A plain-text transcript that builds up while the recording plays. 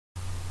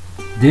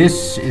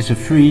This is a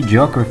free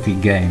geography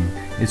game.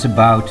 It's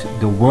about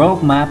the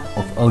world map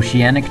of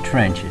oceanic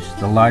trenches,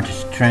 the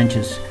largest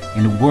trenches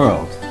in the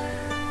world.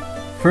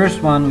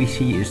 First one we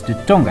see is the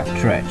Tonga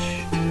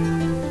Trench.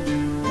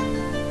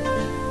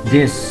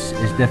 This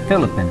is the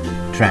Philippine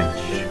Trench.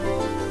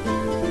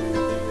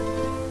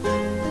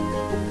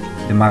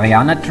 The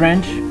Mariana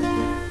Trench.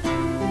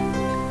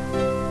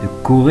 The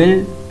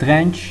Kuril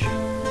Trench.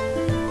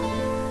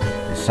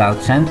 The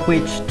South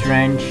Sandwich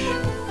Trench.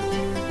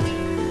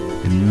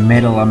 The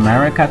Middle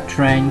America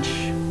Trench.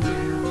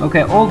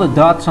 Okay, all the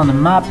dots on the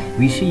map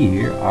we see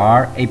here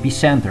are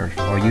epicenters,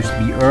 or used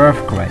to be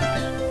earthquakes.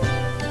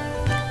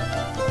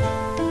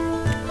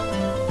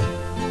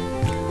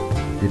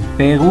 The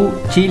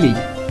Peru-Chile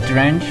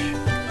Trench,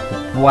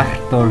 the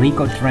Puerto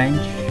Rico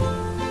Trench.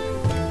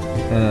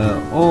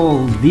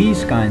 All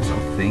these kinds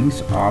of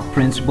things are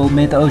principal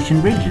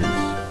mid-ocean ridges.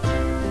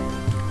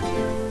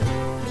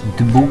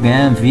 The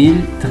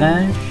Bougainville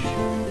Trench,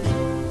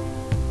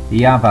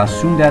 the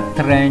Yavasunda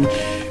Trench,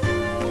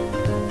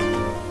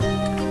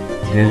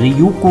 the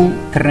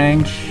Ryukyu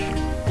Trench,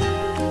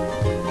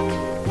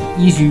 the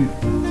Izu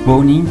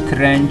Bonin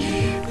Trench.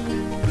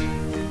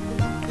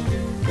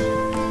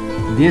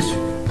 These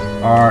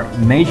are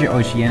major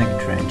oceanic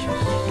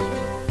trenches.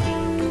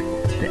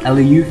 The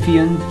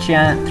Aleutian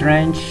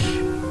Trench,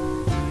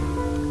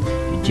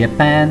 the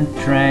Japan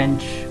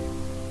Trench,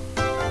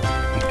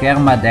 the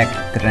Kermadec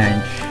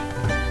Trench,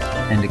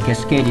 and the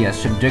Cascadia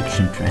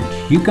Subduction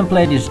Trench. You can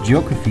play this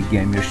geography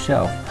game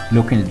yourself.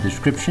 Look in the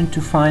description to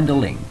find the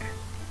link.